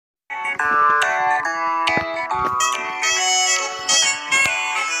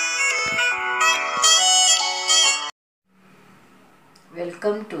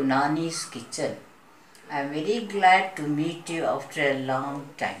Welcome to Nani's kitchen. I am very glad to meet you after a long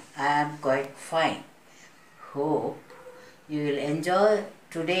time. I am quite fine. Hope you will enjoy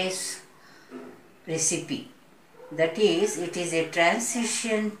today's recipe. That is, it is a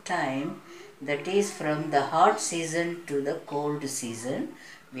transition time, that is from the hot season to the cold season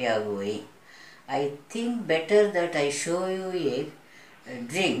we are going. I think better that I show you a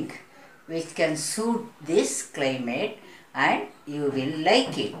drink which can suit this climate and you will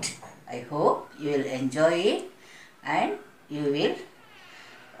like it. I hope you will enjoy it and you will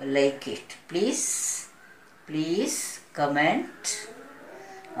like it. Please comment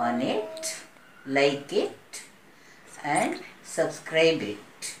on it, like it and subscribe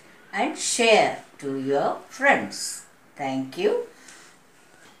it and share to your friends. Thank you.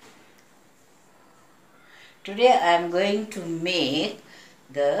 Today I am going to make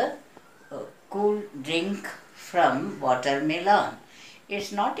the cool drink from watermelon.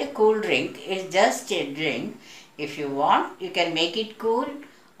 It's not a cool drink, it's just a drink. If you want, you can make it cool,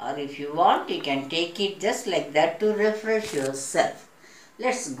 or if you want, you can take it just like that to refresh yourself.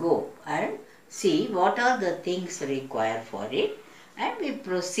 Let's go and see what are the things required for it, and we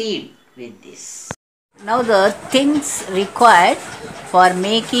proceed with this. Now the things required for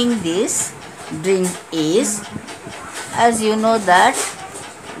making this drink is, as you know, that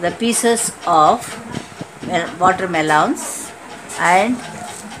the pieces of watermelons, and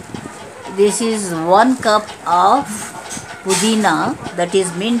this is 1 cup of pudina, that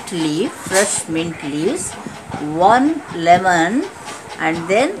is mint leaf, fresh mint leaves, 1 lemon, and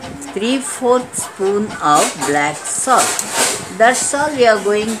then 3/4 spoon of black salt. That's all we are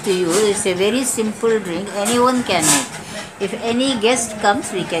going to use. It's a very simple drink, anyone can make. If any guest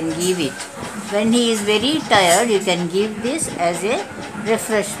comes, we can give it. When he is very tired, you can give this as a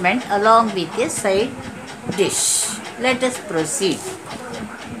refreshment along with a side dish. Let us proceed.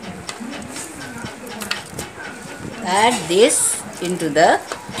 Add this into the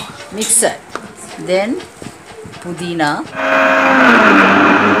mixer. Then pudina,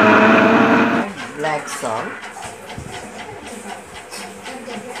 black salt,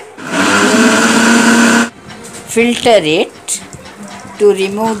 filter it to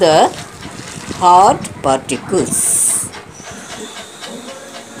remove the hard particles.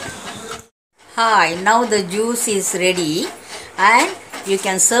 Hi, now the juice is ready and you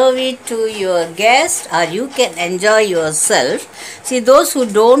can serve it to your guest or you can enjoy yourself. See, those who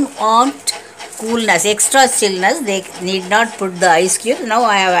don't want coolness, extra chillness, they need not put the ice cubes. Now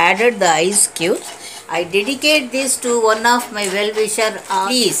I have added the ice cubes. I dedicate this to one of my well-wisher.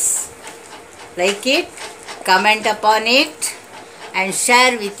 Please like it, comment upon it and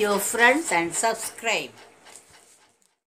share with your friends and subscribe.